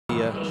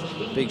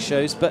big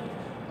shows. But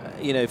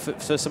you know,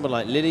 for someone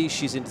like Lily,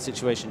 she's in a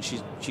situation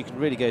she can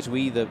really go to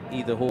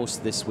either horse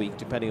this week,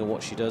 depending on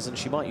what she does, and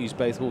she might use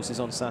both horses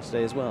on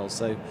Saturday as well.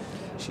 So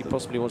she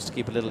possibly wants to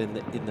keep a little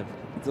in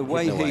the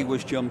way he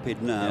was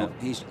jumping now.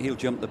 Yeah. He'll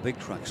jump the big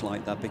tracks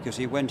like that because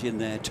he went in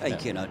there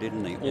taking her,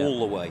 didn't he, all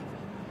the way.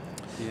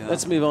 Yeah.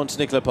 Let's move on to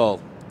Nicola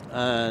Pohl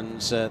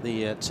and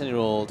the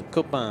 10-year-old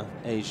Copain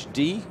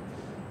HD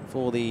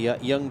for the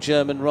young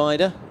German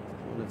rider,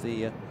 one of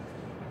the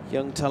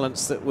young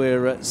talents that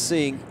we're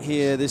seeing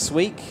here this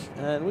week.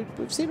 And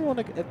we've seen her on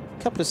a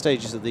couple of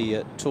stages of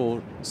the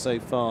Tour so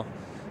far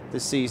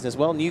this season as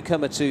well.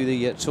 Newcomer to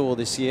the Tour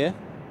this year.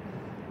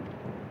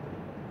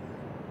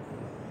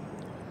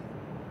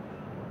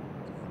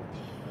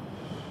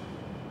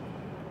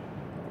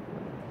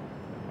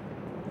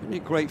 Isn't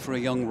it great for a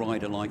young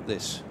rider like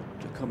this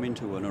to come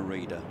into an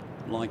arena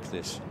like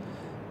this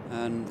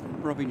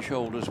and rubbing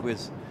shoulders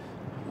with,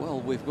 well,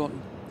 we've got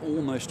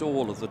almost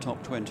all of the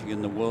top 20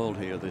 in the world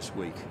here this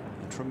week.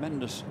 A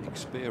tremendous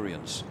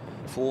experience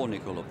for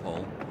Nicola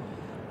Pohl.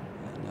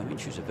 I mean,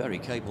 she's a very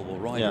capable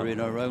rider in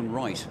her own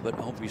right, but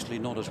obviously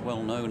not as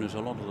well known as a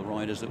lot of the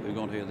riders that we've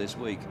got here this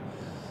week.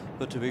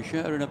 But to be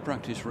sharing a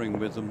practice ring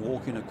with them,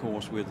 walking a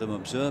course with them,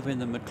 observing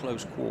them at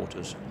close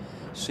quarters,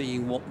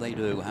 seeing what they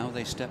do, how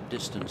they step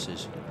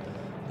distances,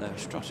 their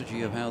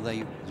strategy of how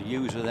they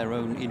use their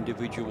own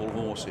individual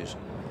horses.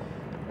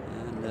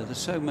 There's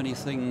so many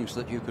things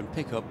that you can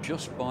pick up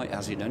just by,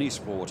 as in any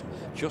sport,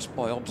 just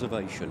by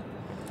observation.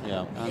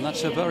 Yeah. And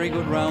that's a very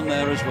good round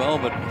there as well,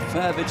 but a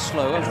fair bit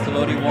slower,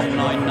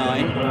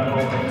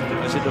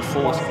 31.99. Is it a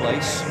fourth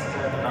place?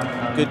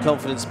 Good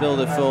confidence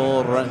builder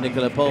for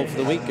Nicola Pohl for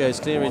the week.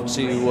 Goes clear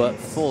into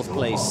fourth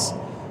place.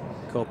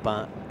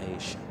 Copain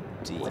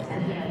HD.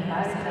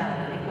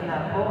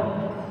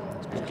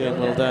 It's been going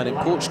well down in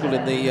Portugal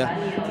in the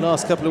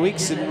last couple of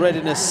weeks in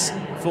readiness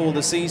for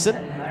the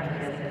season.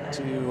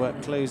 To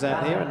close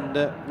out here and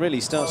really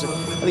start to...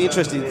 And the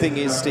interesting thing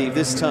is, Steve,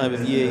 this time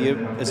of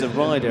year, as a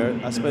rider,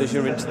 I suppose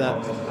you're into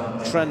that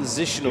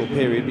transitional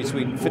period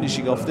between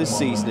finishing off this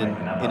season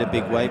in a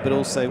big way, but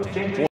also